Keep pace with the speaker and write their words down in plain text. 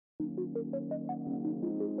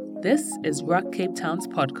This is Rock Cape Town's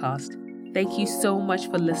podcast. Thank you so much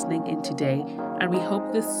for listening in today, and we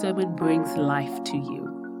hope this sermon brings life to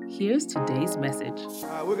you. Here's today's message.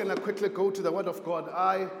 We're going to quickly go to the Word of God.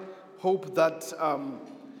 I hope that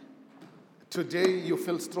today you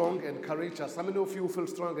feel strong and courageous. How many of you feel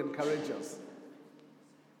strong and courageous?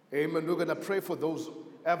 Amen. We're going to pray for those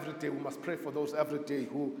every day. We must pray for those every day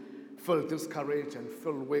who feel this courage and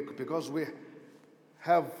feel weak, because we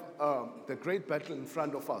have the great battle in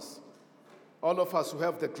front of us. All of us who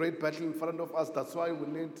have the great battle in front of us, that's why we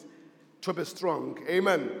need to be strong.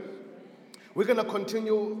 Amen. We're going to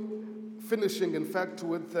continue finishing, in fact,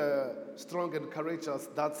 with strong and courageous.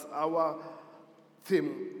 That's our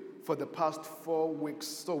theme for the past 4 weeks.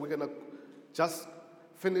 So we're going to just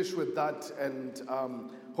finish with that, and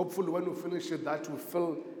hopefully when we finish with that, we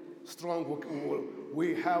feel strong.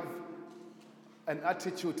 We have an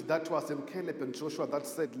attitude that was in Caleb and Joshua that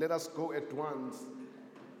said, let us go at once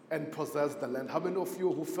and possess the land. How many of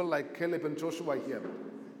you who feel like Caleb and Joshua here?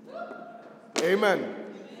 Amen.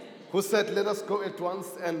 Who said, let us go at once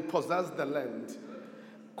and possess the land?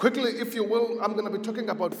 Quickly, if you will, I'm going to be talking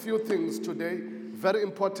about a few things today, very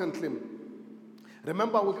importantly.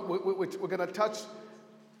 Remember, we're going to touch,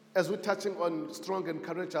 as we're touching on strong and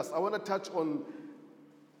courageous, I want to touch on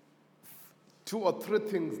 2 or 3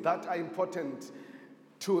 things that are important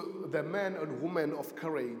to the man and woman of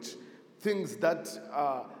courage, things that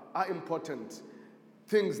are important,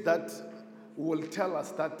 things that will tell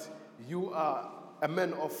us that you are a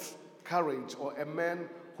man of courage or a man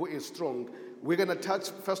who is strong. We're going to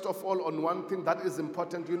touch, first of all, on one thing that is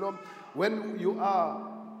important. You know, when you are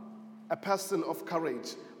a person of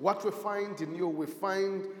courage, what we find in you, we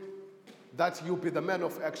find that you be the man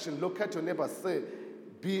of action. Look at your neighbor, say,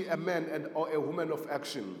 be a man or a woman of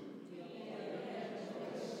action.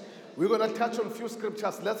 We're going to touch on a few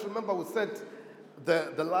scriptures. Let's remember, we said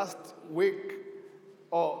the last week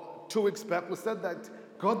or 2 weeks back, we said that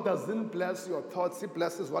God doesn't bless your thoughts, He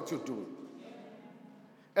blesses what you do.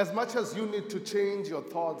 As much as you need to change your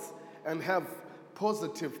thoughts and have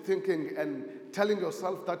positive thinking and telling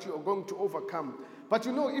yourself that you are going to overcome. But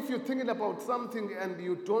you know, if you're thinking about something and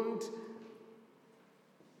you don't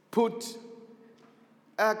put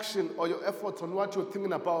action or your efforts on what you're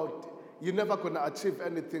thinking about, you're never going to achieve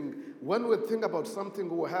anything. When we think about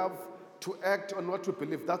something, we have to act on what we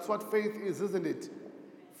believe. That's what faith is, isn't it?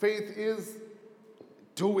 Faith is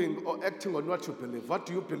doing or acting on what you believe. What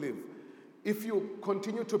do you believe? If you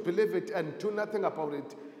continue to believe it and do nothing about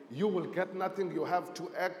it, you will get nothing. You have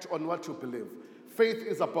to act on what you believe. Faith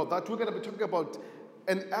is about that. We're going to be talking about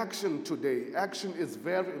an action today. Action is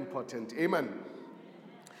very important. Amen.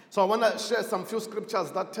 So I want to share some few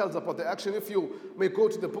scriptures that tells about the action. If you may go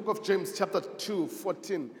to the book of James chapter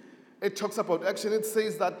 2:14, it talks about action. It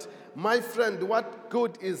says that, my friend, what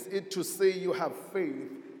good is it to say you have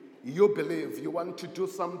faith, you believe, you want to do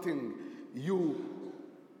something, you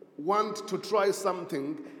want to try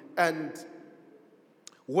something, and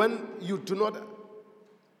when you do not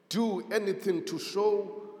do anything to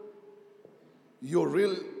show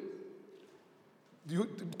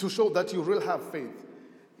to show that you really have faith.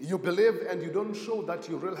 You believe and you don't show that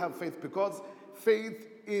you really have faith, because faith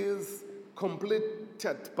is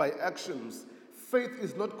completed by actions. Faith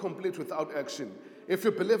is not complete without action. If you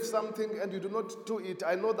believe something and you do not do it,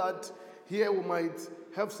 I know that here we might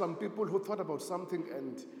have some people who thought about something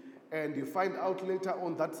and you find out later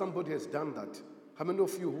on that somebody has done that. How many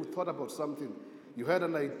of you who thought about something? You had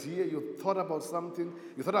an idea, you thought about something,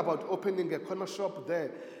 you thought about opening a corner shop there,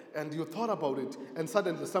 and you thought about it, and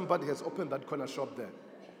suddenly somebody has opened that corner shop there.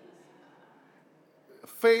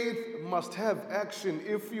 Faith must have action.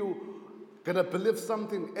 If you're going to believe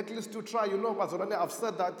something, at least to try. You know, Bazorane, I've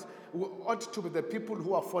said that we ought to be the people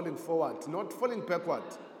who are falling forward, not falling backward.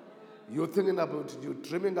 You're thinking about it, you're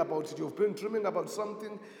dreaming about it, you've been dreaming about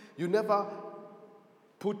something, you never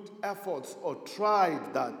put efforts or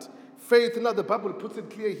tried that. Faith, now the Bible puts it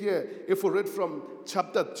clear here. If we read from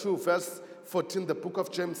chapter 2, verse 14, the book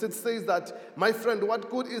of James, it says that, my friend, what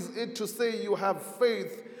good is it to say you have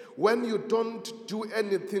faith when you don't do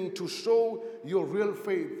anything to show your real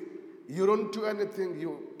faith? You don't do anything,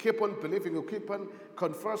 you keep on believing, you keep on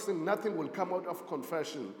confessing, nothing will come out of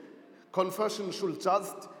confession. Confession should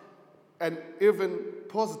just, and even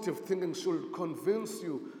positive thinking should convince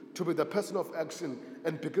you to be the person of action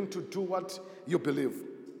and begin to do what you believe.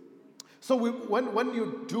 So when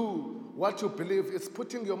you do what you believe, it's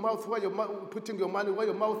putting your mouth where putting your money where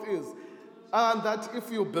your mouth is. And that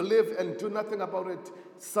if you believe and do nothing about it,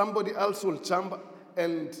 somebody else will jump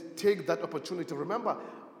and take that opportunity. Remember,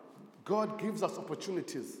 God gives us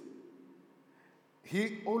opportunities.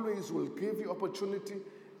 He always will give you opportunity,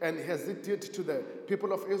 and as he did to the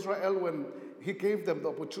people of Israel when he gave them the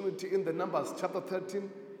opportunity in the Numbers chapter 13.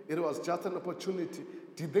 It was just an opportunity.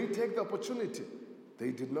 Did they take the opportunity?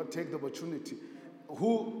 They did not take the opportunity.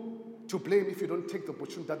 Who to blame if you don't take the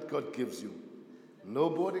opportunity that God gives you?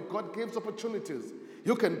 Nobody. God gives opportunities.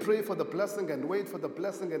 You can pray for the blessing and wait for the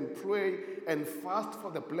blessing and pray and fast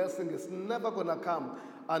for the blessing. It's never going to come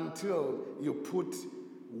until you put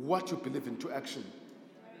what you believe into action.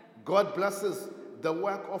 God blesses the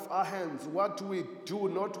work of our hands, what we do,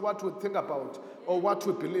 not what we think about or what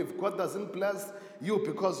we believe. God doesn't bless you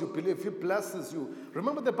because you believe. He blesses you.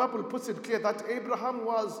 Remember, the Bible puts it clear that Abraham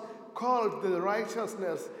was called the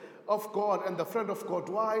righteousness of God and the friend of God.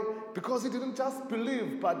 Why? Because he didn't just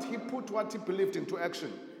believe, but he put what he believed into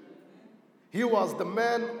action. He was the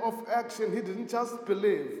man of action. He didn't just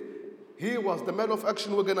believe. He was the man of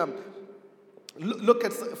action. We're going to look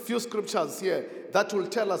at a few scriptures here that will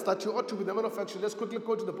tell us that you ought to be the man of action. Let's quickly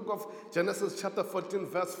go to the book of Genesis chapter 14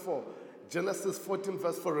 verse 4. Genesis 14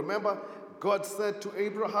 verse 4. Remember, God said to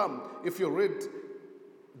Abraham, if you read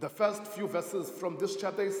the first few verses from this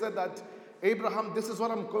chapter, he said that, Abraham, this is what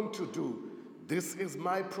I'm going to do. This is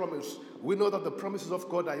my promise. We know that the promises of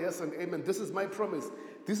God are yes and amen. This is my promise.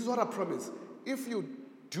 This is what I promise. If you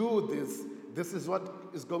do this, this is what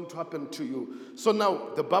is going to happen to you. So now,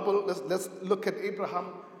 the Bible, let's look at Abraham.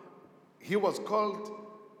 He was called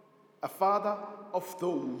a father of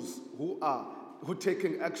those who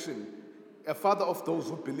taking action. A father of those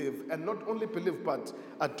who believe. And not only believe, but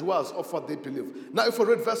are doers of what they believe. Now, if we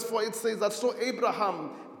read verse 4, it says that, so Abraham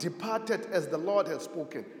departed as the Lord had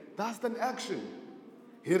spoken. That's an action.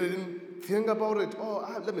 He didn't think about it.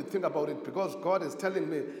 Let me think about it because God is telling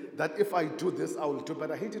me that if I do this, I will do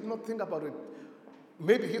better. He did not think about it.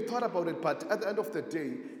 Maybe he thought about it, but at the end of the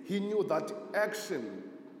day, he knew that action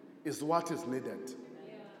is what is needed.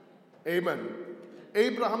 Yeah. Amen.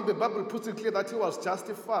 Abraham, the Bible puts it clear that he was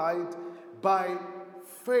justified by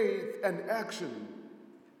faith and action,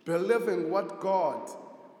 believing what God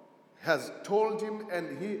has told him,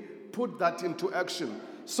 and he put that into action.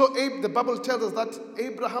 So the Bible tells us that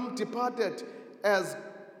Abraham departed as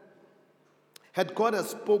had God has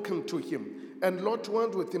spoken to him, and Lot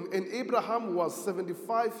went with him. And Abraham was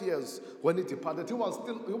 75 years when he departed. He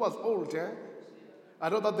was old, eh? I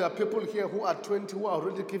know that there are people here who are 20 who are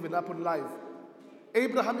already giving up on life.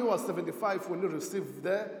 Abraham, he was 75 when he received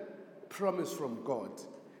the promise from God.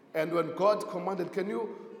 And when God commanded, can you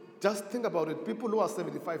just think about it? People who are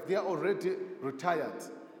 75, they are already retired.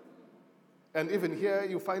 And even here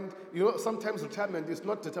you find, sometimes retirement is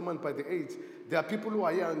not determined by the age. There are people who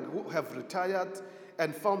are young who have retired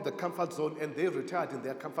and found the comfort zone, and they retired in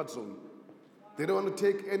their comfort zone. They don't want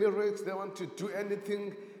to take any risks. They don't want to do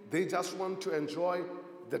anything. They just want to enjoy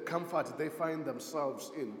the comfort they find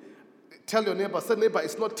themselves in. Tell your neighbor, say, neighbor,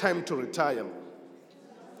 it's not time to retire.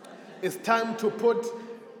 It's time to put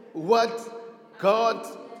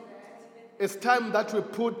it's time that we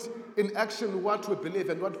put in action what we believe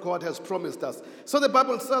and what God has promised us. So the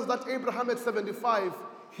Bible says that Abraham at 75,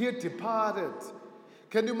 he departed.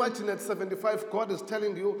 Can you imagine at 75, God is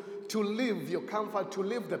telling you to leave your comfort, to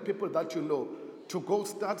leave the people that you know, to go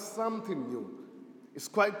start something new. It's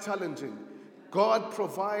quite challenging. God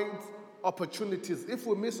provides opportunities. If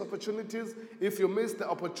we miss opportunities, if you miss the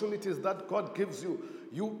opportunities that God gives you,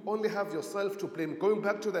 you only have yourself to blame. Going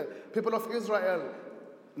back to the people of Israel,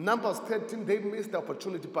 Numbers 13, they missed the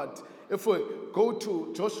opportunity. But if we go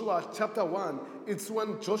to Joshua chapter 1, it's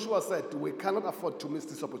when Joshua said, we cannot afford to miss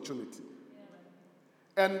this opportunity.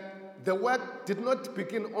 And the work did not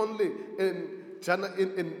begin only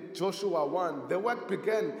in Joshua 1. The work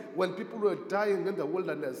began when people were dying in the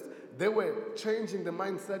wilderness. They were changing the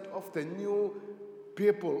mindset of the new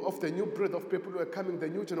people, of the new breed of people who were coming, the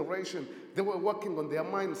new generation. They were working on their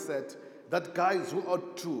mindset that guys who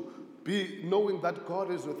ought to be knowing that God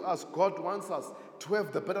is with us. God wants us to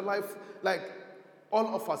have the better life. Like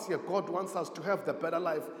all of us here, God wants us to have the better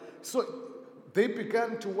life. So they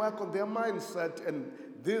began to work on their mindset, and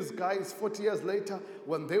these guys, 40 years later,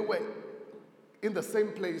 when they were in the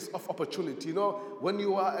same place of opportunity, when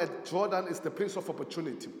you are at Jordan, it's the place of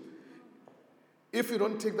opportunity. If you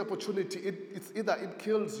don't take the opportunity, it's either it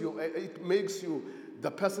kills you, or it makes you the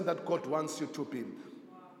person that God wants you to be.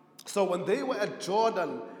 So when they were at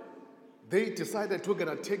Jordan, they decided we're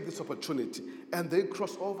going to take this opportunity, and they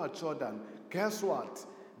crossed over Jordan. Guess what?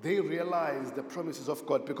 They realized the promises of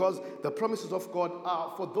God, because the promises of God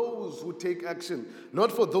are for those who take action,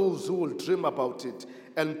 not for those who will dream about it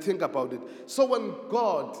and think about it. So when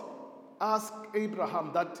God asked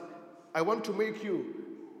Abraham that, I want to make you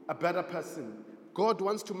a better person, God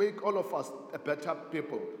wants to make all of us a better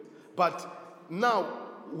people. But now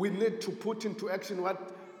we need to put into action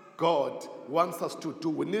what God wants us to do.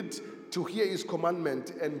 We need to hear his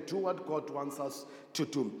commandment and do what God wants us to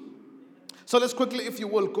do. So let's quickly, if you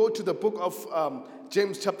will, go to the book of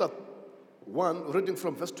James chapter 1, reading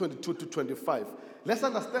from verse 22 to 25. Let's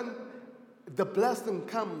understand the blessing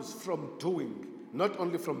comes from doing, not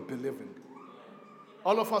only from believing.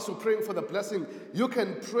 All of us who are praying for the blessing, you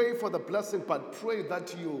can pray for the blessing, but pray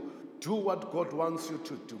that you do what God wants you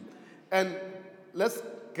to do. And let's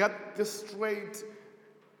get this straight.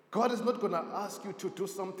 God is not going to ask you to do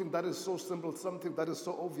something that is so simple, something that is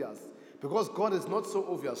so obvious, because God is not so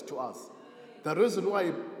obvious to us. The reason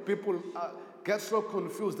why people get so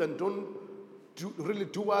confused and don't really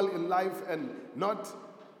do well in life and not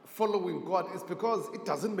following God is because it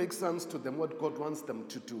doesn't make sense to them what God wants them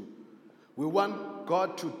to do. We want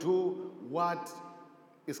God to do what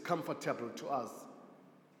is comfortable to us,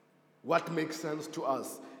 what makes sense to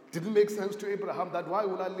us. Didn't make sense to Abraham that why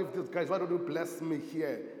will I leave these guys? Why don't you bless me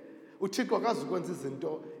here? UThixo akazukwenza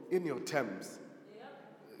izinto in your terms.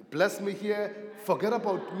 Bless me here. Forget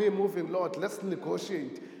about me moving, Lord. Let's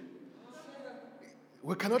negotiate.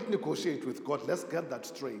 We cannot negotiate with God. Let's get that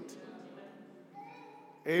straight.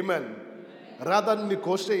 Amen. Rather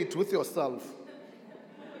negotiate with yourself.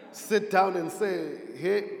 Sit down and say,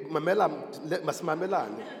 hey,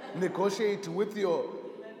 negotiate with yourself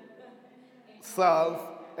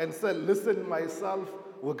and say, listen, myself,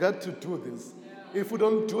 we got to do this. If we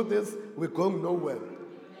don't do this, we're going nowhere.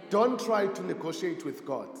 Don't try to negotiate with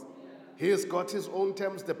God. He has got his own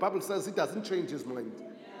terms. The Bible says he doesn't change his mind.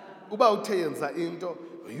 You don't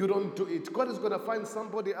do it. God is going to find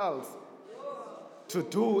somebody else to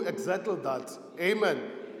do exactly that. Amen.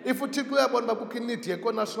 If you take away about Babukinit, you're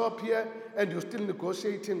going to show up here and you're still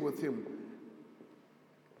negotiating with him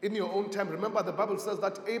in your own time. Remember, the Bible says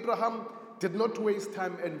that Abraham did not waste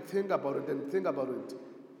time and think about it and think about it.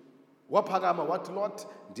 Waphakama wathi Lord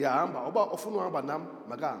ndiyahamba uba ufuna uhamba nam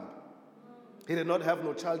makahamba. He did not have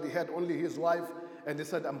no child, he had only his wife, and he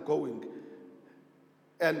said, I'm going.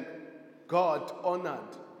 And God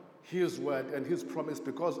honored his word and his promise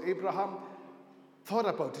because Abraham thought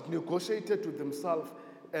about it, negotiated with himself,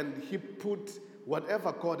 and he put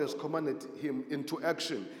whatever God has commanded him into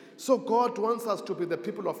action. So God wants us to be the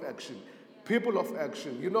people of action. People of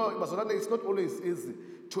action. You know, it's not always easy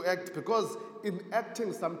to act because in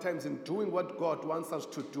acting sometimes, in doing what God wants us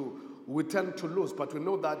to do, we tend to lose. But we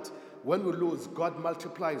know that when we lose, God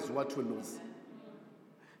multiplies what we lose.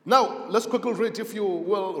 Now, let's quickly read, if you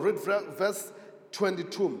will, read verse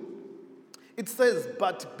 22. It says,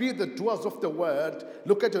 but be the doers of the word.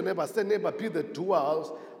 Look at your neighbor. Say, neighbor, be the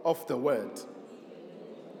doers of the word.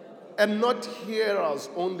 And not hearers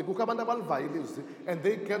only. And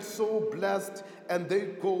they get so blessed and they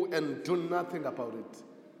go and do nothing about it.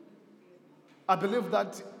 I believe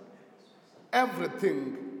that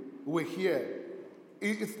everything we hear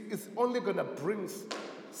is only going to bring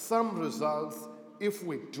some results if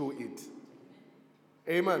we do it.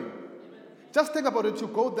 Amen. Just think about it. You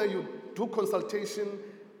go there, you do consultation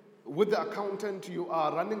with the accountant, you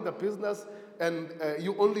are running the business, and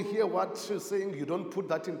you only hear what she's saying, you don't put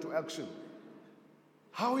that into action.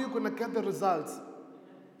 How are you going to get the results?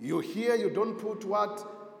 You hear, you don't put what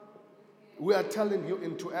we are telling you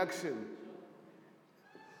into action.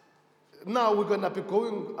 Now we're going to be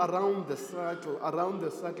going around the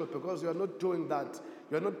circle because you are not doing that.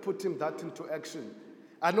 You are not putting that into action.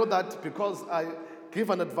 I know that because I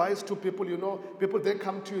give an advice to people, people, they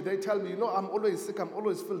come to you, they tell me, I'm always sick, I'm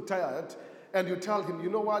always feel tired. And you tell him, you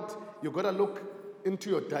know what, you got to look into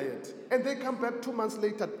your diet. And they come back 2 months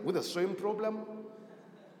later with the same problem.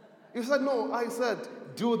 You said, no, I said,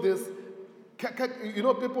 do this.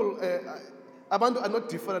 People are not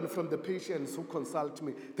different from the patients who consult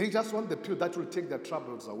me. They just want the pill that will take their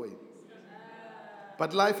troubles away.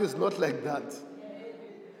 But life is not like that.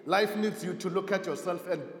 Life needs you to look at yourself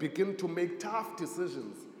and begin to make tough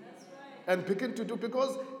decisions. And begin to do,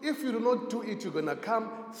 because if you do not do it, you're going to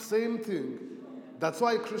come, same thing. That's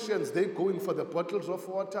why Christians, they go in for the bottles of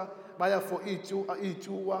water, buy for each,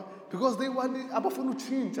 because they want it, abafuna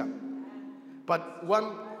utshintsha. But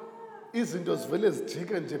one isn't as well as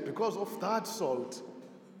chicken because of that salt.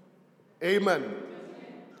 Amen.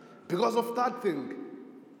 Because of that thing.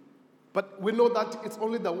 But we know that it's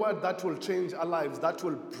only the word that will change our lives, that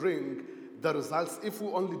will bring the results if we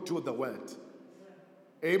only do the word.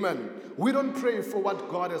 Amen. We don't pray for what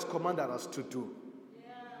God has commanded us to do.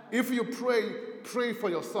 If you pray for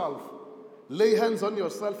yourself. Lay hands on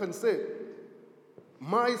yourself and say,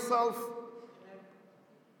 myself,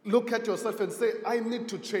 look at yourself and say, I need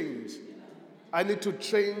to change. I need to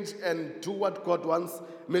change and do what God wants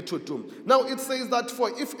me to do. Now it says that for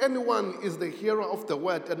if anyone is the hearer of the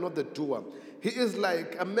word and not the doer, he is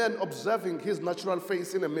like a man observing his natural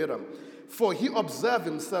face in a mirror. For he observes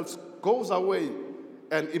himself, goes away,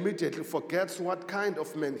 and immediately forgets what kind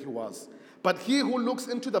of man he was. But he who looks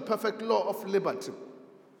into the perfect law of liberty.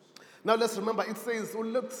 Now let's remember, it says, who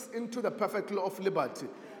looks into the perfect law of liberty.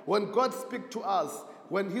 When God speaks to us,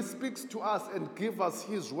 when he speaks to us and gives us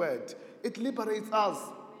his word, it liberates us.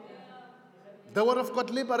 The word of God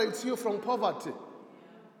liberates you from poverty.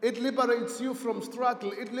 It liberates you from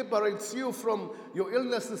struggle. It liberates you from your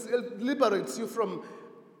illnesses. It liberates you from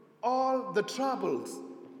all the troubles.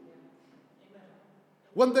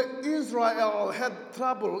 When the Israel had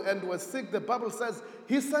trouble and was sick, the Bible says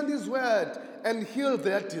he sent his word and healed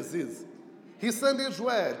their disease. He sent his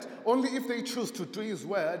word. Only if they choose to do his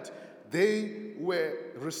word, they were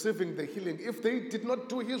receiving the healing. If they did not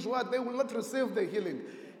do his word, they will not receive the healing.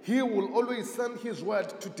 He will always send his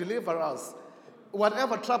word to deliver us.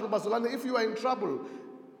 Whatever trouble, Barcelona, if you are in trouble,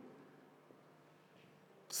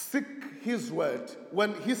 seek his word.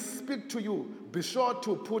 When he speaks to you, be sure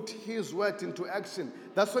to put his word into action.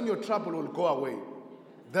 That's when your trouble will go away.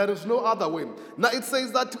 There is no other way. Now it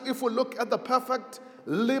says that if we look at the perfect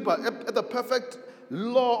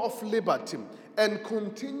law of liberty and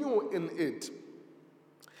continue in it,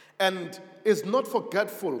 and is not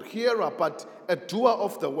forgetful hearer, but a doer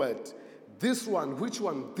of the word. This one, which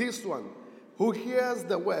one? This one, who hears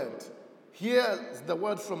the word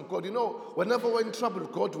from God. You know, whenever we're in trouble,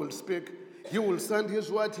 God will speak. He will send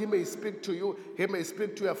his word. He may speak to you. He may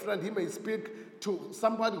speak to your friend. He may speak to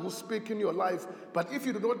somebody who speaks in your life. But if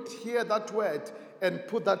you do not hear that word and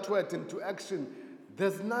put that word into action,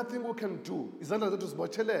 there's nothing we can do.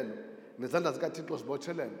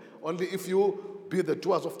 Only if you be the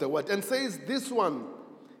doers of the word. And says this one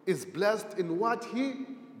is blessed in what he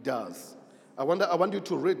does. I want you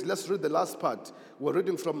to read. Let's read the last part. We're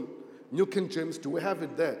reading from New King James. Do we have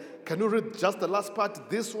it there? Can you read just the last part?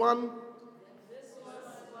 This one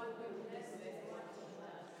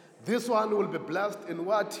will be blessed in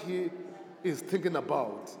what he is thinking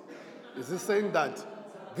about. Is he saying that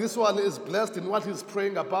this one is blessed in what he's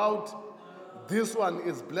praying about? This one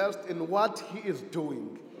is blessed in what he is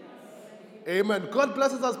doing. Amen. God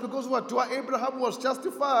blesses us because what? Abraham was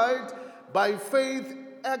justified by faith,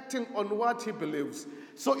 acting on what he believes.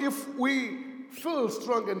 So if we feel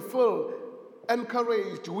strong and feel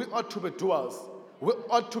encouraged, we ought to be doers. We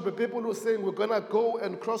ought to be people who are saying we're going to go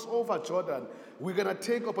and cross over Jordan. We're going to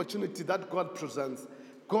take opportunity that God presents.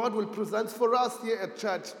 God will present for us here at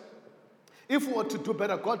church. If we want to do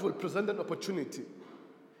better, God will present an opportunity.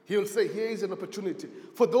 He will say, here is an opportunity.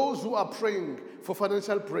 For those who are praying for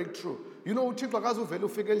financial breakthrough, you know, uThixo akazuvela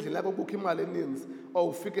ufike endlini yakho ukukha imali eninzi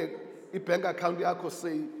or ufike ibank account yakho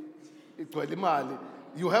say igcwele imali.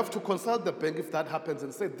 You have to consult the bank if that happens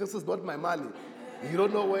and say, this is not my money. You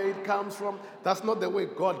don't know where it comes from. That's not the way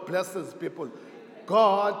God blesses people.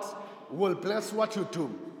 God will bless what you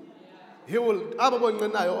do. They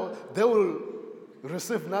will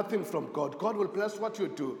receive nothing from God. God will bless what you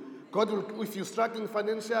do. God will, if you're struggling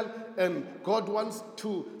financial and God wants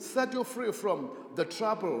to set you free from the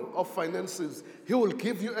trouble of finances, He will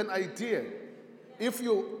give you an idea. If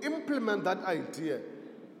you implement that idea,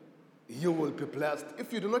 you will be blessed.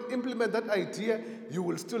 If you do not implement that idea, you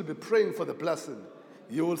will still be praying for the blessing.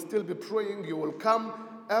 You will still be praying. You will come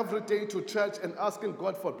every day to church and asking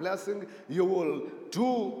God for blessing. You will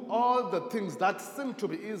do all the things that seem to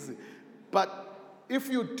be easy. But if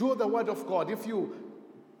you do the word of God, if you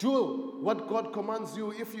do what God commands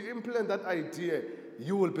you, if you implement that idea,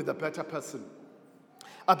 you will be the better person.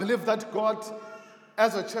 I believe that God,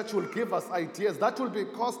 as a church, will give us ideas. That will be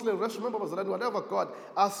costly. Remember, whatever God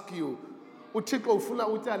asks you,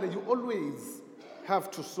 you always have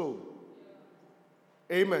to sow.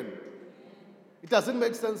 Amen. It doesn't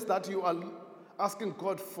make sense that you are asking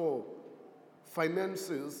God for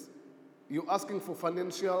finances. You're asking for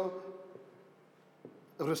financial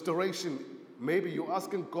restoration. Maybe you're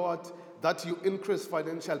asking God that you increase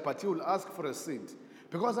financial, but He will ask for a seed.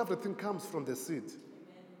 Because everything comes from the seed.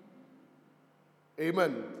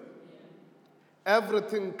 Amen.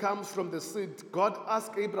 Everything comes from the seed. God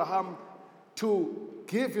asked Abraham to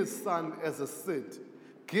give his son as a seed.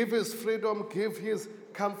 Give his freedom, give his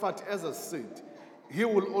comfort as a seed. He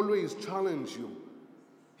will always challenge you.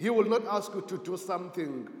 He will not ask you to do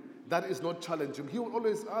something that is not challenging. He will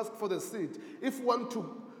always ask for the seed. If we want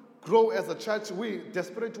to grow as a church, we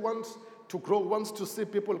desperately want to grow, wants to see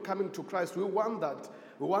people coming to Christ. We want that.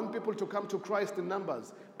 We want people to come to Christ in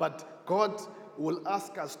numbers. But God will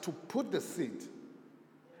ask us to put the seed.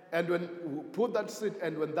 And when we put that seed,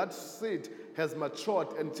 and when that seed has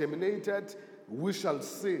matured and germinated, we shall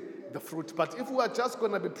see the fruit. But if we are just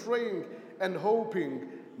going to be praying and hoping,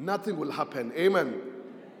 nothing will happen. Amen.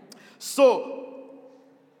 So,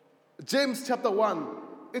 James chapter 1,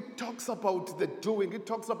 it talks about the doing. It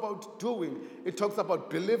talks about doing. It talks about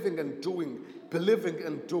believing and doing. Believing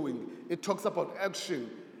and doing. It talks about action.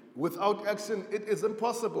 Without action, it is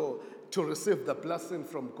impossible to receive the blessing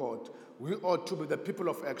from God. We ought to be the people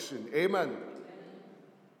of action. Amen.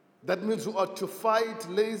 That means we ought to fight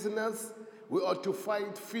laziness. We ought to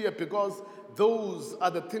fight fear, because those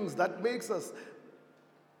are the things that makes us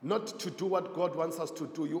not to do what God wants us to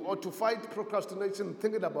do. You ought to fight procrastination,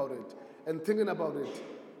 thinking about it and thinking about it.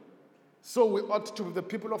 So we ought to be the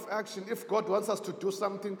people of action. If God wants us to do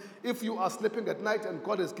something, if you are sleeping at night and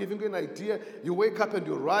God is giving you an idea, you wake up and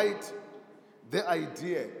you write the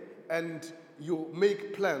idea and you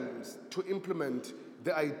make plans to implement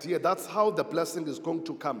the idea. That's how the blessing is going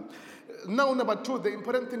to come. Now, number 2, the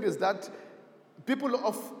important thing is that people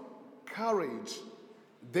of courage,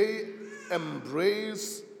 they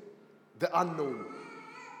embrace the unknown.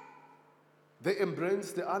 They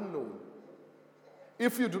embrace the unknown.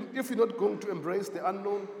 If you're not going to embrace the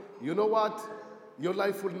unknown, you know what? Your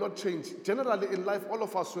life will not change. Generally in life, all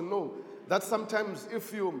of us will know that sometimes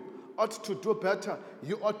if you ought to do better,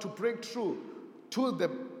 you ought to break through to the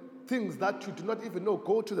things that you do not even know.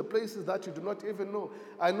 Go to the places that you do not even know.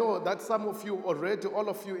 I know that some of you already, all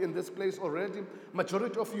of you in this place already,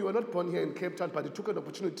 majority of you are not born here in Cape Town, but you took an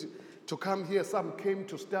opportunity to come here. Some came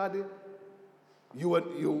to study.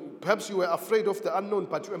 Perhaps you were afraid of the unknown,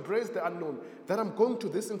 but you embraced the unknown. That I'm going to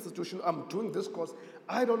this institution, I'm doing this course.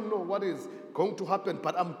 I don't know what is going to happen,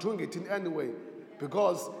 but I'm doing it in any way.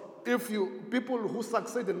 Because people who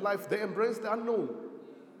succeed in life, they embrace the unknown.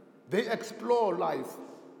 They explore life.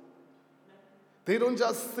 They don't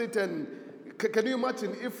just sit and, can you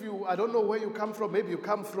imagine if I don't know where you come from, maybe you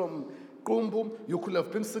come from Kumbu, you could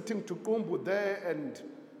have been sitting to Kumbu there and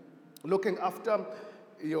looking after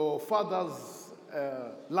your father's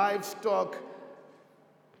livestock,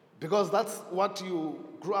 because that's what you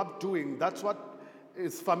grew up doing. That's what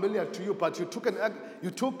is familiar to you. But you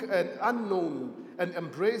took an unknown and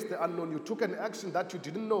embraced the unknown. You took an action that you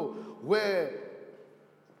didn't know where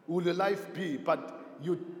will your life be, but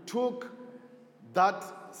you took that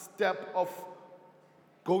step of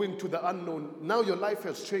going to the unknown. Now your life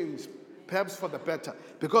has changed, perhaps for the better,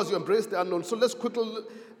 because you embraced the unknown. So let's quickly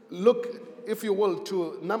look, if you will,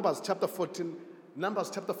 to Numbers chapter 14.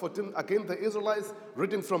 Numbers chapter 14, again, the Israelites,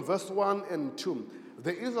 reading from verse 1 and 2.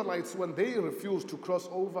 The Israelites, when they refused to cross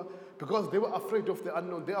over, because they were afraid of the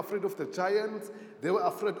unknown, they were afraid of the giants, they were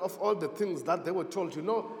afraid of all the things that they were told. You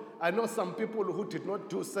know, I know some people who did not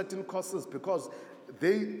do certain courses because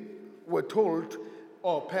they were told,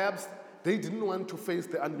 or perhaps they didn't want to face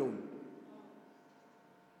the unknown.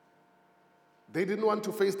 They didn't want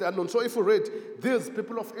to face the unknown. So if you read, these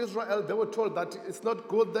people of Israel, they were told that it's not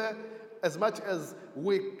good there, as much as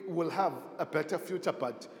we will have a better future,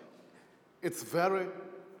 but it's very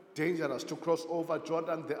dangerous to cross over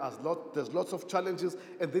Jordan. There's lots of challenges,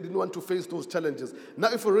 and they didn't want to face those challenges.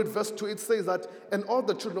 Now if you read verse 2, it says that, and all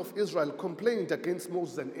the children of Israel complained against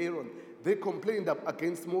Moses and Aaron. They complained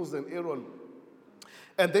against Moses and Aaron.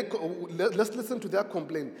 And let's listen to their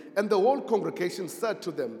complaint. And the whole congregation said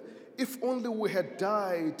to them, if only we had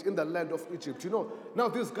died in the land of Egypt. You know, now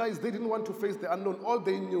these guys, they didn't want to face the unknown. All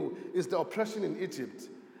they knew is the oppression in Egypt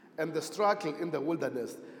and the struggle in the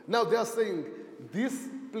wilderness. Now they are saying, this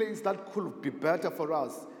place that could be better for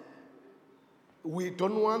us, we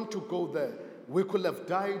don't want to go there. We could have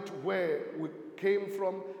died where we came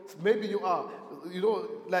from. Maybe you are,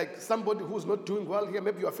 like somebody who's not doing well here.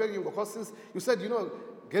 Maybe you are failing your courses. You said,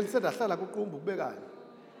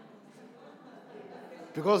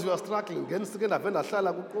 because you are struggling.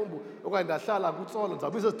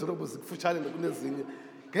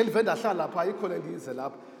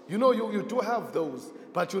 You do have those,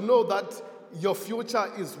 but you know that your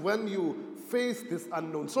future is when you face this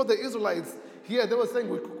unknown. So the Israelites here, they were saying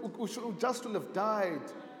we should just have died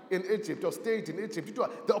in Egypt or stayed in Egypt.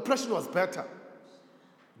 The oppression was better.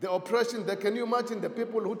 The oppression, can you imagine the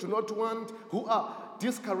people who do not want, who are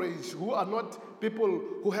discouraged, who are not people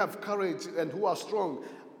who have courage and who are strong,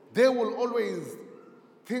 they will always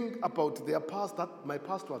think about their past, that my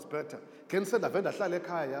past was better. Can say that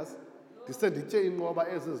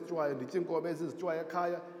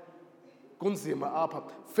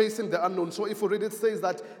facing the unknown. So if you read it, says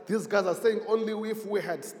that these guys are saying only if we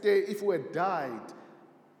had died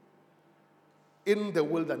in the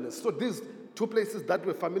wilderness. So these two places that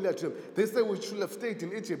were familiar to them, they say we should have stayed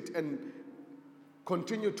in Egypt and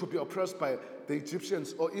continue to be oppressed by the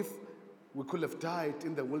Egyptians, or if we could have died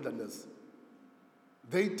in the wilderness.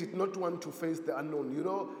 They did not want to face the unknown. You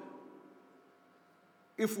know,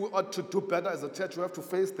 if we ought to do better as a church, we have to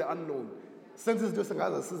face the unknown.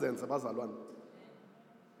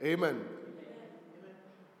 Amen.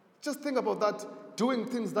 Just think about that, doing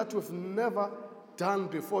things that we've never done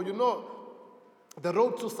before. You know, the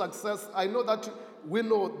road to success, I know that we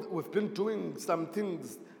know we've been doing some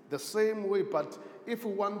things the same way, but if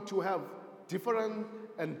we want to have different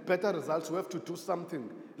and better results, we have to do something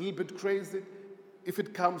a little bit crazy. If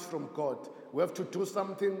it comes from God, we have to do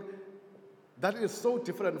something that is so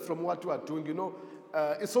different from what we are doing. You know,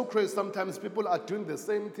 it's so crazy. Sometimes people are doing the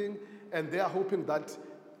same thing and they are hoping that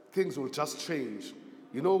things will just change.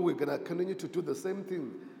 You know, we're going to continue to do the same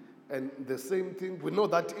thing and the same thing. We know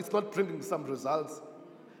that it's not bringing some results,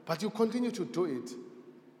 but you continue to do it,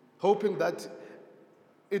 hoping that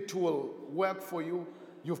it will work for you.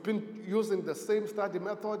 You've been using the same study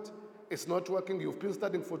method. It's not working. You've been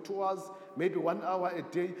studying for 2 hours, maybe 1 hour a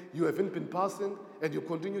day. You haven't been passing, and you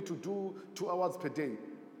continue to do 2 hours per day.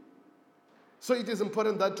 So it is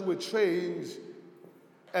important that we change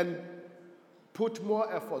and put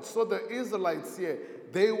more effort. So the Israelites here,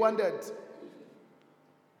 they wanted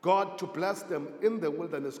God to bless them in the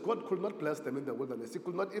wilderness. God could not bless them in the wilderness. He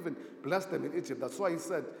could not even bless them in Egypt. That's why he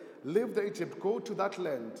said, leave the Egypt, go to that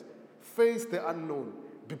land, face the unknown,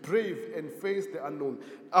 be brave and face the unknown.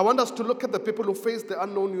 I want us to look at the people who faced the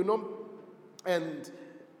unknown, you know, and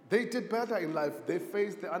they did better in life. They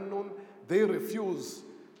faced the unknown. They refused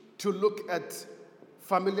to look at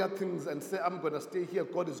familiar things and say, I'm going to stay here.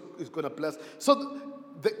 God is going to bless. So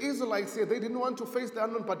the Israelites here, they didn't want to face the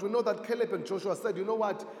unknown, but we know that Caleb and Joshua said, you know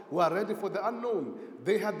what? We are ready for the unknown.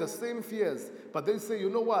 They had the same fears, but they say, you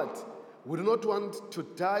know what? We do not want to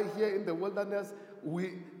die here in the wilderness.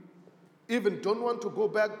 We even don't want to go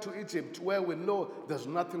back to Egypt where we know there's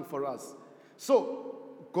nothing for us. So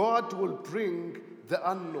God will bring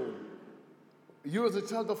the unknown. You as a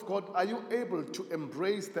child of God, are you able to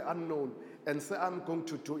embrace the unknown and say, I'm going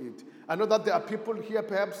to do it? I know that there are people here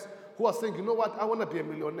perhaps who are saying, you know what, I want to be a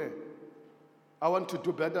millionaire. I want to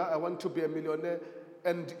do better. I want to be a millionaire.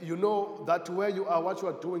 And you know that where you are, what you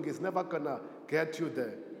are doing is never going to get you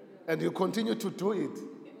there. And you continue to do it.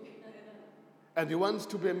 And you want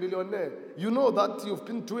to be a millionaire. You know that you've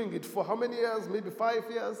been doing it for how many years? Maybe 5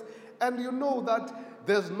 years. And you know that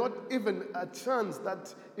there's not even a chance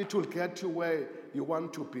that it will get you where you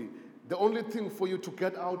want to be. The only thing for you to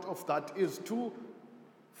get out of that is to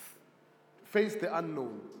face the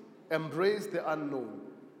unknown. Embrace the unknown.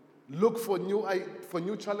 Look for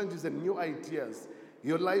new challenges and new ideas.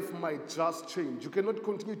 Your life might just change. You cannot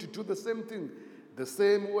continue to do the same thing the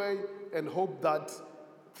same way and hope that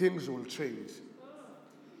things will change.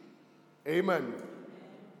 Amen.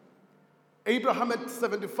 Abraham at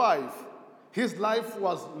 75, his life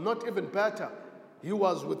was not even better. He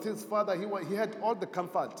was with his father. He had all the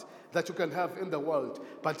comfort that you can have in the world.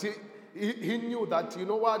 But he knew that, you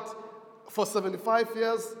know what, for 75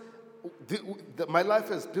 years, my life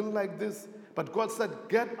has been like this. But God said,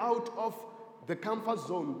 get out of the comfort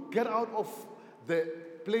zone. Get out of the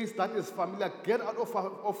place that is familiar. Get out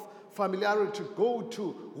of familiarity. Go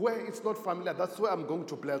to where it's not familiar. That's where I'm going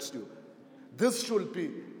to bless you. This should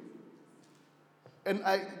be an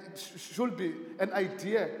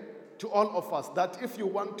idea to all of us that if you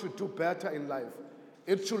want to do better in life,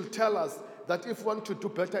 it should tell us that if you want to do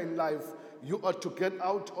better in life, you ought to get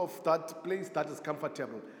out of that place that is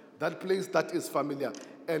comfortable, that place that is familiar,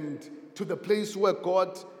 and to the place where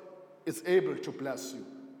God is able to bless you.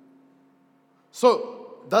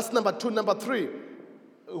 So that's number 2. Number 3,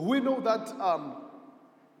 we know that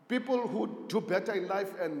people who do better in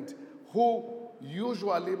life and who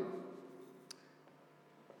usually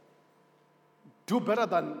do better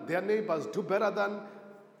than their neighbors, do better than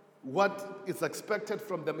what is expected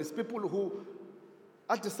from them, is people who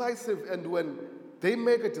are decisive, and when they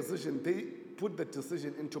make a decision, they put the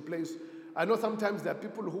decision into place. I know sometimes there are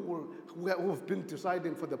people who have been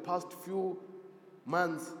deciding for the past few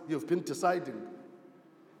months. You've been deciding.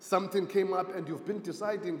 Something came up and you've been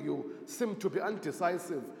deciding. You seem to be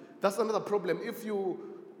undecisive. That's another problem. If you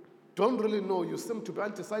don't really know, you seem to be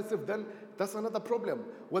undecisive, then that's another problem.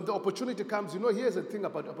 When the opportunity comes, you know, here's the thing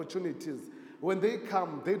about opportunities. When they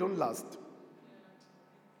come, they don't last.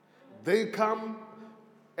 They come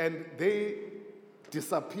and they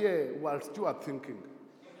disappear whilst you are thinking.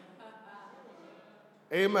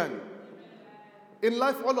 Amen. In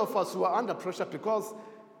life, all of us who are under pressure because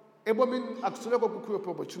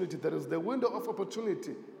opportunity, there is the window of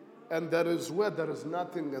opportunity. And there is where there is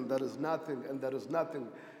nothing, and there is nothing, and there is nothing.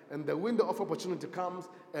 And the window of opportunity comes,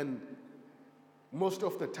 and most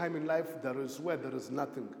of the time in life, there is where there is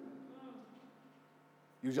nothing.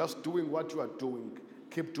 You're just doing what you are doing.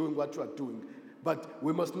 Keep doing what you are doing. But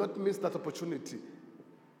we must not miss that opportunity,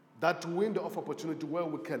 that window of opportunity where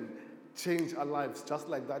we can change our lives just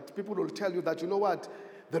like that. People will tell you that, you know what,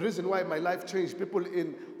 the reason why my life changed, people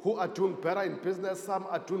who are doing better in business, some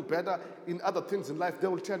are doing better in other things in life, they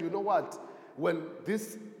will tell you, you know what, when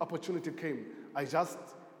this opportunity came, I just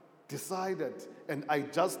decided, and I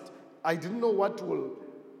didn't know what will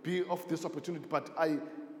be of this opportunity, but I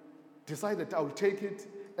decided I will take it,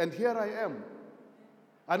 and here I am.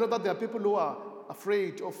 I know that there are people who are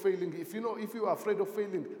afraid of failing. If you are afraid of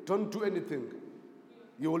failing, don't do anything.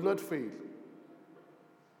 You will not fail.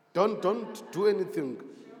 Don't do anything.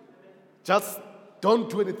 Just don't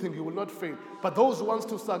do anything. You will not fail. But those who want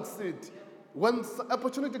to succeed, when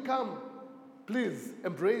opportunity comes, please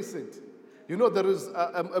embrace it. You know, there is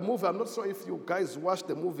a movie, I'm not sure if you guys watched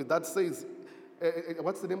the movie that says,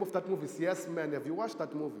 what's the name of that movie? It's Yes Man. Have you watched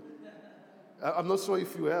that movie? I'm not sure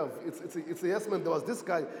if you have. It's a Yes Man. There was this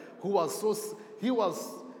guy who was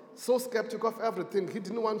so skeptical of everything. He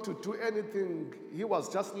didn't want to do anything. He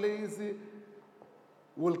was just lazy.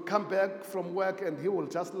 Will come back from work and he will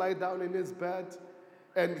just lie down in his bed.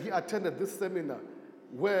 And he attended this seminar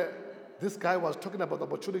where this guy was talking about the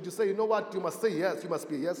opportunity to say, you know what, you must say yes. You must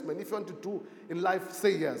be a yes man. If you want to do in life,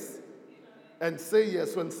 say yes. And say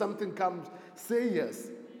yes. When something comes, say yes.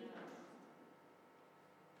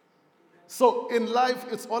 So in life,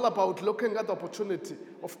 it's all about looking at the opportunity.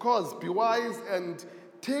 Of course, be wise and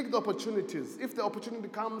take the opportunities. If the opportunity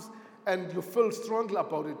comes and you feel strongly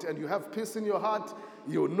about it and you have peace in your heart,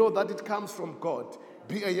 you know that it comes from God.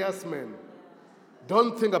 Be a yes man.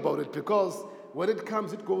 Don't think about it, because when it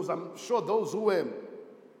comes, it goes. I'm sure those who were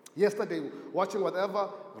yesterday watching whatever,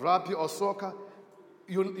 rugby or soccer,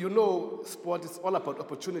 you know sport is all about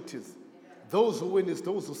opportunities. Those who win is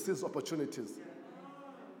those who seize opportunities.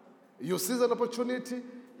 You seize an opportunity,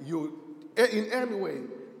 in any way,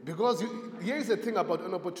 because here's the thing about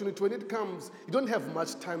an opportunity. When it comes, you don't have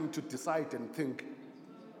much time to decide and think.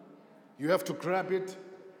 You have to grab it,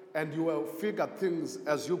 and you will figure things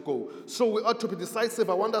as you go. So we ought to be decisive.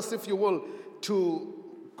 I want us, if you will, to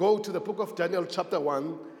go to the book of Daniel chapter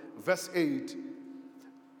 1, verse 8.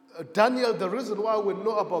 Daniel, the reason why we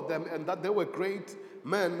know about them and that they were great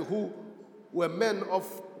men who were men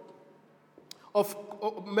of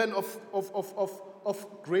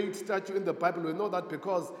great stature in the Bible, we know that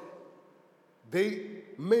because they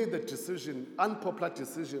made the decision, unpopular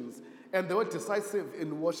decisions, and they were decisive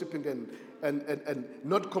in worshiping and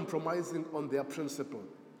not compromising on their principle,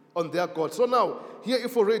 on their God. So now, here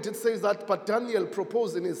if we read, it says that, but Daniel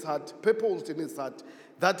purposed in his heart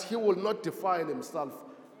that he will not defile himself.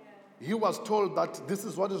 He was told that this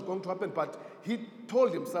is what is going to happen, but he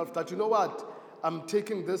told himself that, you know what, I'm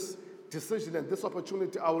taking this decision and this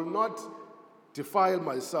opportunity, I will not defile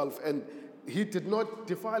myself. And he did not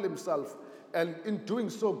defile himself. And in doing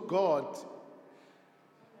so, God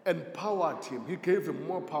empowered him. He gave him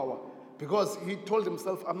more power, because he told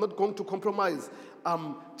himself, I'm not going to compromise.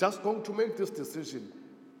 I'm just going to make this decision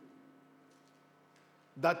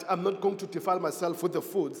that I'm not going to defile myself with the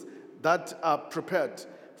foods that are prepared.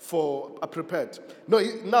 No,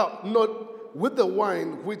 not with the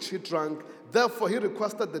wine which he drank. Therefore, he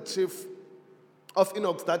requested the chief of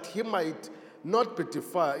eunuchs that he might not be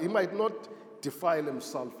defiled. He might not defile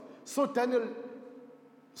himself. So Daniel,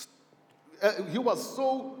 he was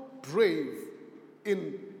so brave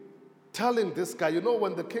in telling this guy, you know,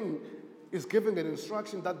 when the king is giving an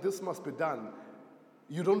instruction that this must be done,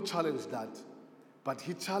 you don't challenge that. But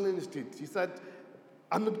he challenged it. He said,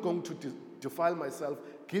 I'm not going to defile myself.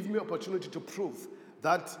 Give me opportunity to prove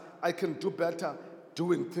that I can do better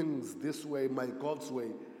doing things this way, my God's way.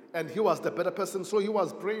 And he was the better person, so he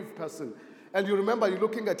was a brave person. And you remember, you're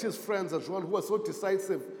looking at his friends as well, who were so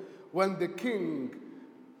decisive. When the king,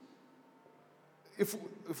 if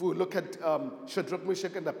we look at Shadrach,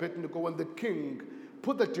 Meshach, and Abednego, when the king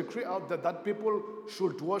put the decree out that people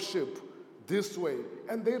should worship this way,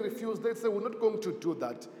 and they refused, they said, we're not going to do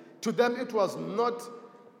that. To them, it was not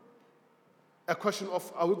a question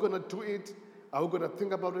of, are we going to do it? Are we going to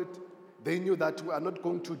think about it? They knew that we are not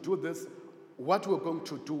going to do this. What we're going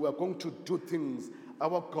to do, we're going to do things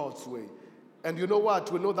our God's way. And you know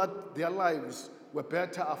what? We know that their lives were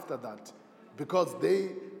better after that, because they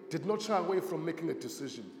did not shy away from making a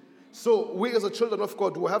decision. So we as a children of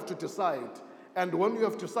God, we have to decide. And when you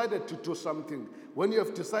have decided to do something, when you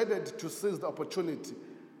have decided to seize the opportunity,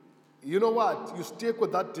 you know what? You stick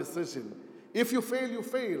with that decision. If you fail, you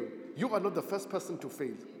fail. you are not the first person to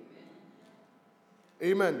fail.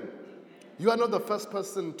 Amen. You are not the first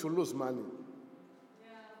person to lose money.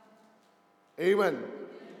 Amen.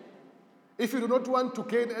 If you do not want to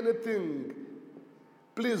gain anything,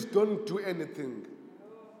 please don't do anything.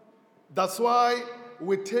 That's why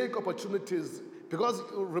we take opportunities. Because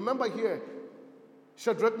remember here,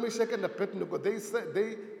 Shadrach, Meshach, and Abednego, they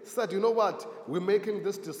said, you know what? We're making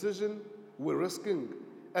this decision, we're risking.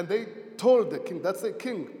 And they told the king, that's the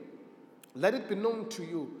king, let it be known to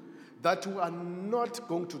you that we are not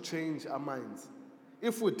going to change our minds.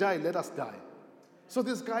 If we die, let us die. So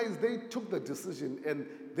these guys, they took the decision and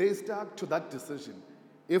they stuck to that decision.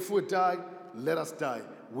 If we die, let us die.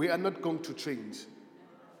 We are not going to change.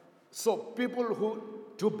 So people who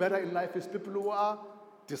do better in life is people who are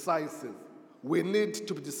decisive. We need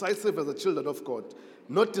to be decisive as the children of God.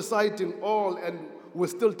 Not deciding all and we're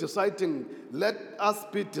still deciding. Let us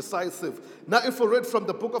be decisive. Now, if we read from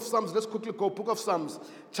the book of Psalms, let's quickly go. Book of Psalms,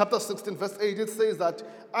 chapter 16, verse 8, it says that,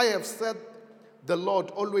 I have set the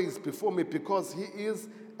Lord always before me because he is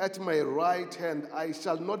at my right hand. I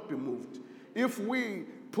shall not be moved. If we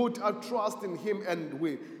put our trust in him and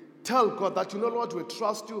we tell God that, you know, Lord, we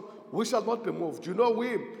trust you, we shall not be moved. You know,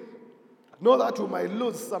 we know that we might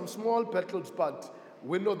lose some small battles, but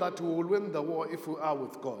we know that we will win the war if we are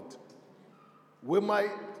with God. We might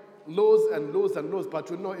lose and lose and lose, but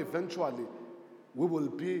we know eventually we will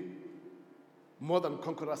be more than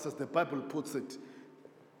conquerors, as the Bible puts it.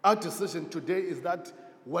 Our decision today is that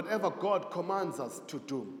whatever God commands us to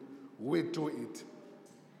do, we do it.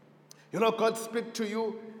 You know, God speaks to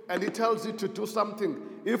you and he tells you to do something.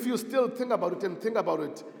 If you still think about it and think about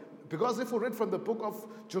it, because if we read from the book of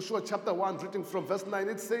Joshua chapter 1, reading from verse 9,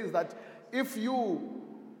 it says that if you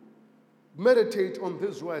meditate on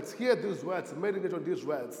these words, hear these words, meditate on these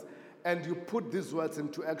words, and you put these words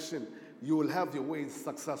into action, you will have your ways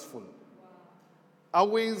successful. Our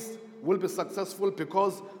ways will be successful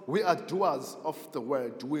because we are doers of the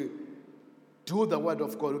word. We do the word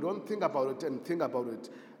of God. We don't think about it and think about it.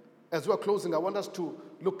 As we're closing, I want us to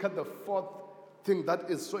look at the fourth thing that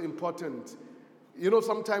is so important. You know,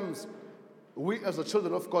 sometimes we as the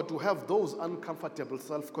children of God, to have those uncomfortable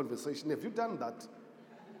self-conversation. Have you done that?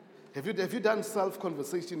 Have you done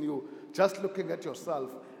self-conversation? You just looking at yourself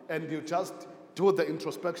and you just do the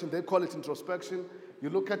introspection. They call it introspection. You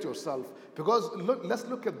look at yourself. Because let's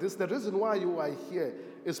look at this. The reason why you are here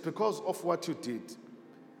is because of what you did.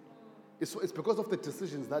 It's because of the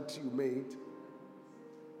decisions that you made.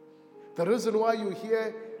 The reason why you're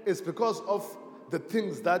here is because of the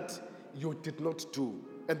things that you did not do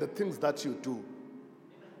and the things that you do.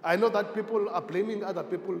 I know that people are blaming other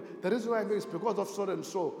people. The reason why I'm here is because of so and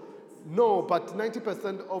so. No, but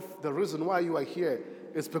 90% of the reason why you are here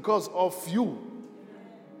is because of you,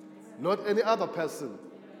 not any other person.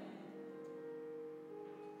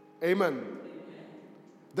 Amen.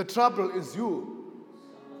 The trouble is you.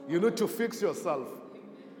 You need to fix yourself.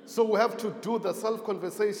 So we have to do the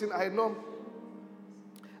self-conversation. I know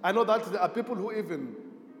that there are people who even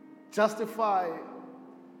justify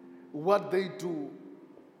what they do.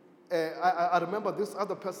 I remember this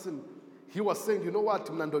other person, he was saying, you know what,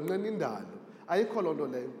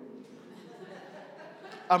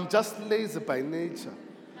 I'm just lazy by nature.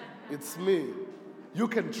 It's me. You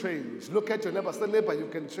can change. Look at your neighbor. Say, neighbor, you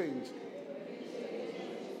can change.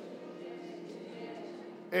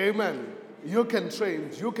 Amen. You can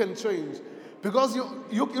change. You can change. Because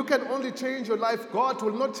you can only change your life. God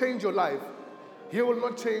will not change your life. He will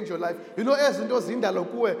not change your life. You know,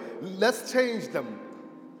 let's change them.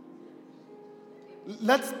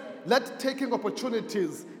 Let taking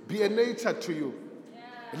opportunities be a nature to you.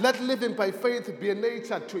 Let living by faith be a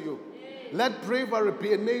nature to you. Let bravery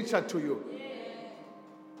be a nature to you.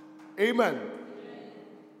 Amen.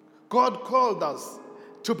 God called us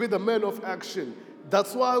to be the men of action.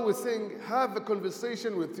 That's why we're saying, have a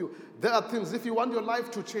conversation with you. There are things, if you want your life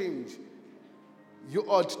to change, you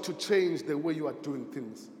ought to change the way you are doing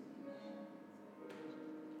things.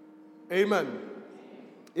 Amen.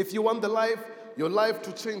 If you want your life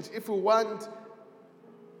to change, if we want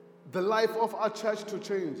the life of our church to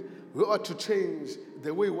change, we ought to change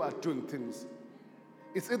the way we are doing things.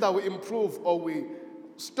 It's either we improve or we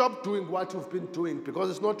stop doing what we've been doing because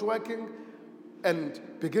it's not working and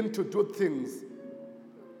begin to do things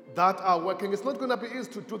that are working. It's not going to be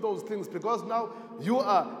easy to do those things because now you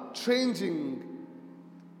are changing,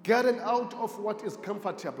 getting out of what is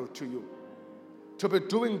comfortable to you, to be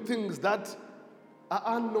doing things that are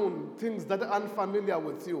unknown, things that are unfamiliar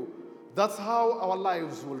with you. That's how our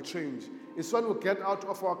lives will change. It's when we get out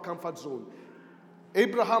of our comfort zone.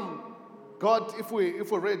 Abraham God, if we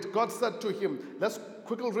read, God said to him, let's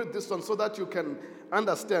quickly read this one so that you can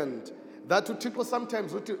understand that people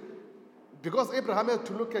sometimes, because Abraham had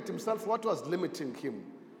to look at himself, what was limiting him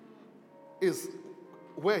is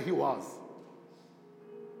where he was.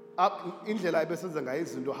 How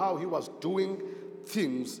he was doing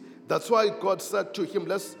things. That's why God said to him,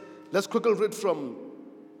 let's quickly read from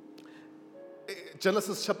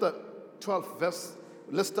Genesis chapter 12,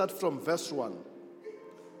 let's start from verse 1.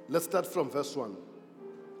 Let's start from verse 1.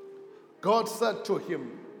 God said to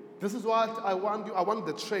him, this is what I want you. I want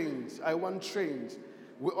the change. I want change.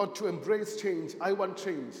 We ought to embrace change. I want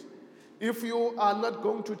change. If you are not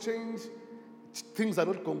going to change, things are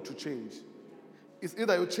not going to change. It's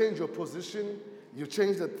either you change your position, you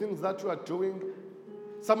change the things that you are doing.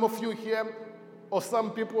 Some of you here, or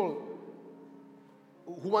some people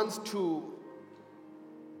who wants to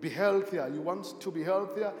be healthier. You want to be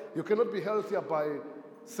healthier. You cannot be healthier by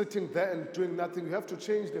sitting there and doing nothing. You have to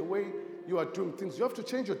change the way you are doing things. You have to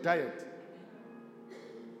change your diet.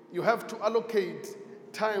 You have to allocate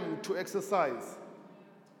time to exercise.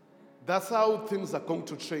 That's how things are going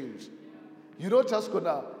to change. You're not just going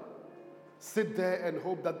to sit there and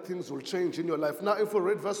hope that things will change in your life. Now, if we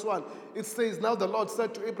read verse 1, it says, now the Lord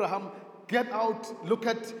said to Abraham, get out, look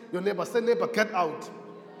at your neighbor. Say, neighbor, get out.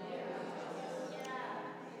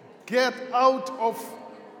 Get out of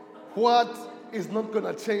what is not going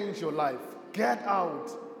to change your life. Get out.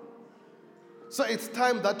 So it's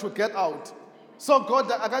time that we get out. So God,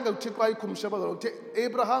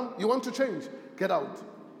 Abraham, you want to change? Get out.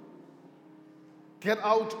 Get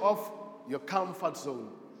out of your comfort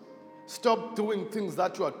zone. Stop doing things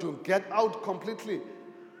that you are doing. Get out completely.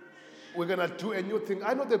 We're going to do a new thing.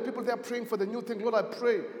 I know the people, they are praying for the new thing. Lord, I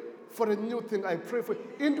pray for a new thing. I pray for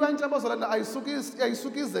into anjabazalana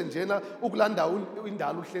ayisukize njena ukulanda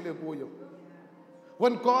indalo uhlele kuyo.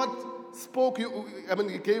 When God spoke,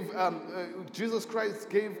 he gave Jesus Christ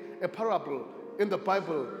gave a parable in the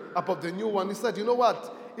Bible about the new one. He said, you know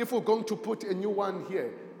what? If we're going to put a new one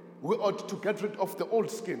here, we ought to get rid of the old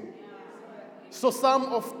skin. So some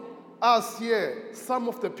of us here, some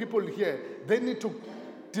of the people here, they need to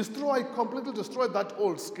completely destroy that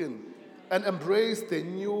old skin and embrace the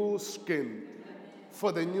new skin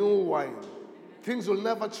for the new wine. Things will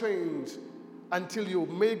never change until you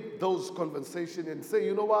make those conversations and say,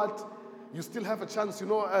 you know what? You still have a chance. You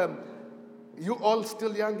know, you all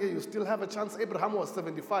still younger, you still have a chance. Abraham was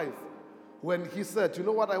 75 when he said, you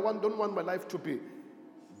know what? Don't want my life to be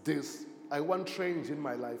this. I want change in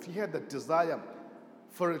my life. He had the desire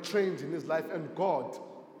for a change in his life, and God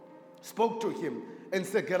spoke to him and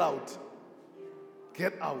said, get out.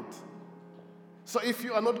 Get out. So if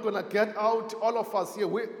you are not going to get out, all of us here,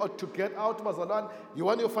 we ought to get out. You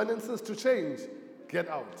want your finances to change? Get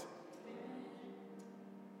out.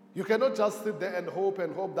 You cannot just sit there and hope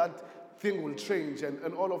that thing will change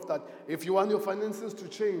and all of that. If you want your finances to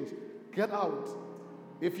change, get out.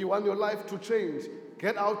 If you want your life to change,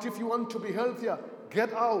 get out. If you want to be healthier,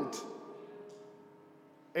 get out.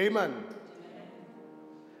 Amen.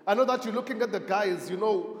 I know that you're looking at the guys, you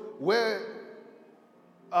know, where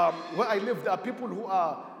I live, there are people who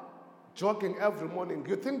are jogging every morning.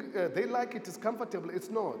 You think they like it, it's comfortable. It's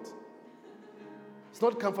not. It's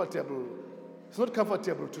not comfortable. It's not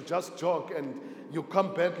comfortable to just jog and you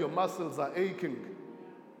come back, your muscles are aching.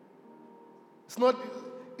 It's nice.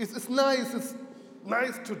 It's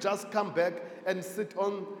nice to just come back and sit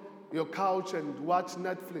on your couch and watch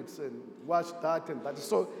Netflix and watch that and that.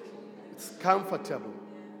 So it's comfortable.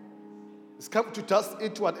 It's to just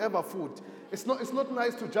eat whatever food. It's not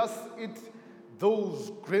nice to just eat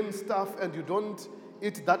those green stuff and you don't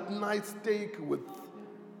eat that nice steak with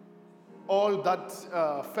all that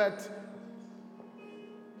fat.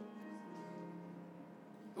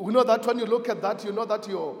 We know that when you look at that, you know that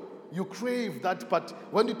you crave that, but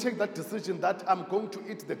when you take that decision that I'm going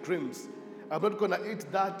to eat the greens, I'm not going to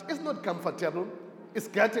eat that, it's not comfortable. It's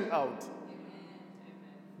getting out.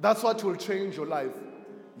 That's what will change your life.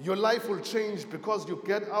 Your life will change because you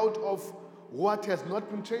get out of what has not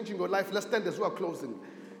been changing your life. Let's stand as we are closing.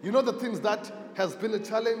 You know the things that has been a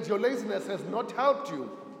challenge. Your laziness has not helped you.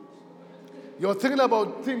 Your thinking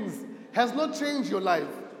about things has not changed your life.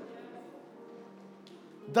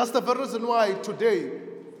 That's the very reason why today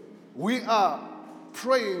we are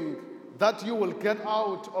praying that you will get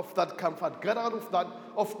out of that comfort, get out of that,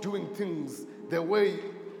 of doing things the way,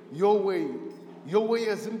 your way. Your way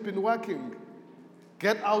hasn't been working.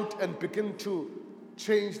 Get out and begin to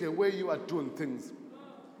change the way you are doing things.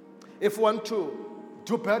 If you want to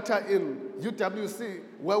do better in UWC,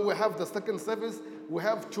 where we have the second service, we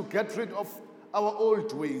have to get rid of our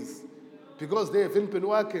old ways because they haven't been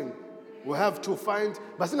working. We have to find.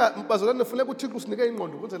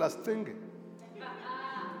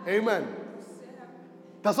 Amen.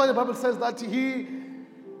 That's why the Bible says that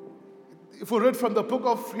if we read from the book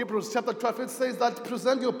of Hebrews chapter 12, it says that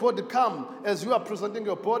present your body, come as you are presenting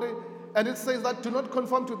your body. And it says that do not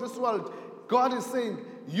conform to this world. God is saying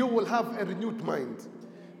you will have a renewed mind,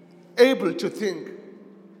 able to think.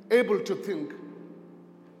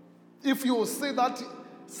 If you say that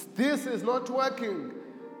this is not working,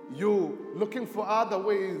 you looking for other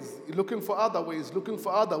ways.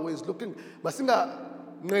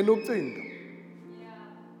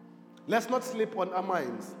 Let's not sleep on our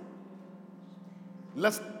minds.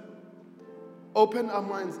 Let's open our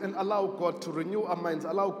minds and allow God to renew our minds,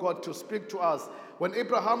 allow God to speak to us. When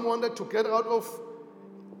Abraham wanted to get out of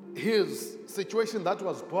his situation that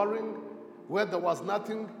was boring, where there was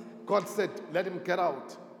nothing, God said, let him get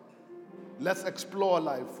out. Let's explore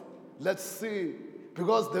life. Let's see.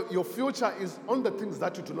 Because your future is on the things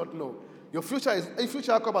that you do not know. Your future is,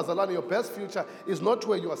 your best future is not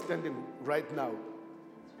where you are standing right now.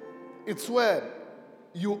 It's where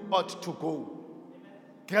you ought to go.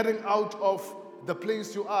 Getting out of the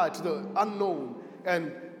place you are to the unknown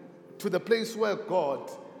and to the place where God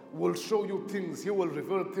will show you things. He will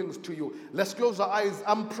reveal things to you. Let's close our eyes.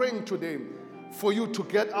 I'm praying today for you to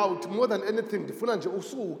get out more than anything.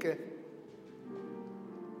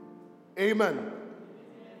 Amen.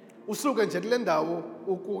 Usuke nje kule ndawo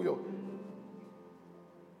ukuyo.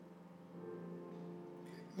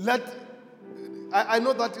 I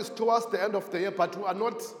know that it's towards the end of the year, but we are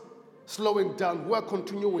not slowing down. We are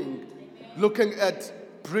continuing, looking at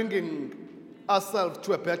bringing ourselves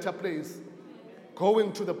to a better place,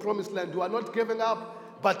 going to the promised land. We are not giving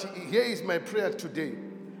up, but here is my prayer today,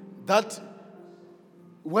 that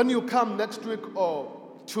when you come next week or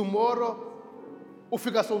tomorrow,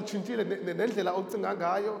 ufika sowutshintshile nendlela ocinga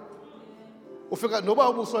ngayo, ufika noba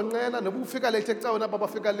ubusonqena noba ufika late ecaweni naba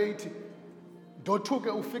bafika late, dothuke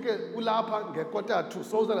ufike ulapha ngekota 2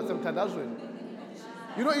 soze nasemthandazweni.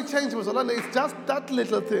 You know, it changes. It's just that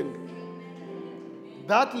little thing.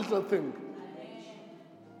 That little thing.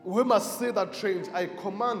 We must see that change. I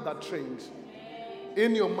command that change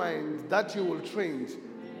in your mind, that you will change.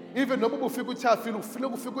 Even though you feel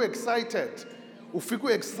excited. You feel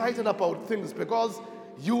excited about things because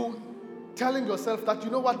you telling yourself that, you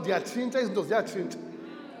know what, they are changed, izinto ziyachinja.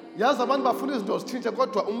 Yazi abantu bafuna izinto zichinja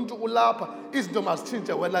kodwa umuntu ulapha izinto must change.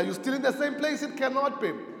 When are you still in the same place? It cannot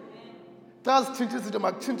be. Does change izinto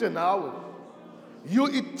makchinje nawe.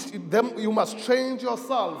 You must change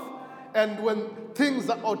yourself. And when things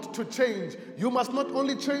are out to change, you must not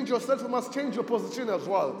only change yourself, you must change your position as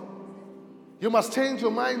well. You must change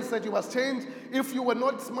your mindset. You must change. If you were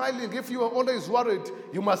not smiling, if you were always worried,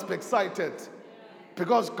 you must be excited.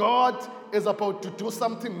 Because God is about to do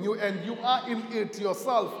something new and you are in it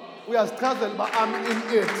yourself. We are struggled, but I'm in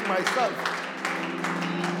it myself.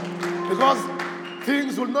 Because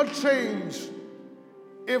things will not change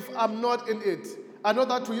if I'm not in it. I know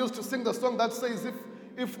that we used to sing the song that says,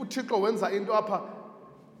 if uThixo wenza into apha,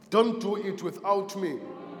 don't do it without me.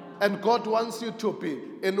 And God wants you to be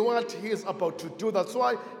in what He is about to do. That's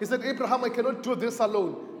why He said, Abraham, I cannot do this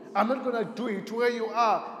alone. I'm not going to do it where you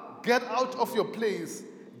are. Get out of your place.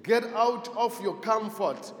 Get out of your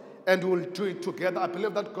comfort. And we'll do it together. I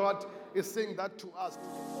believe that God is saying that to us.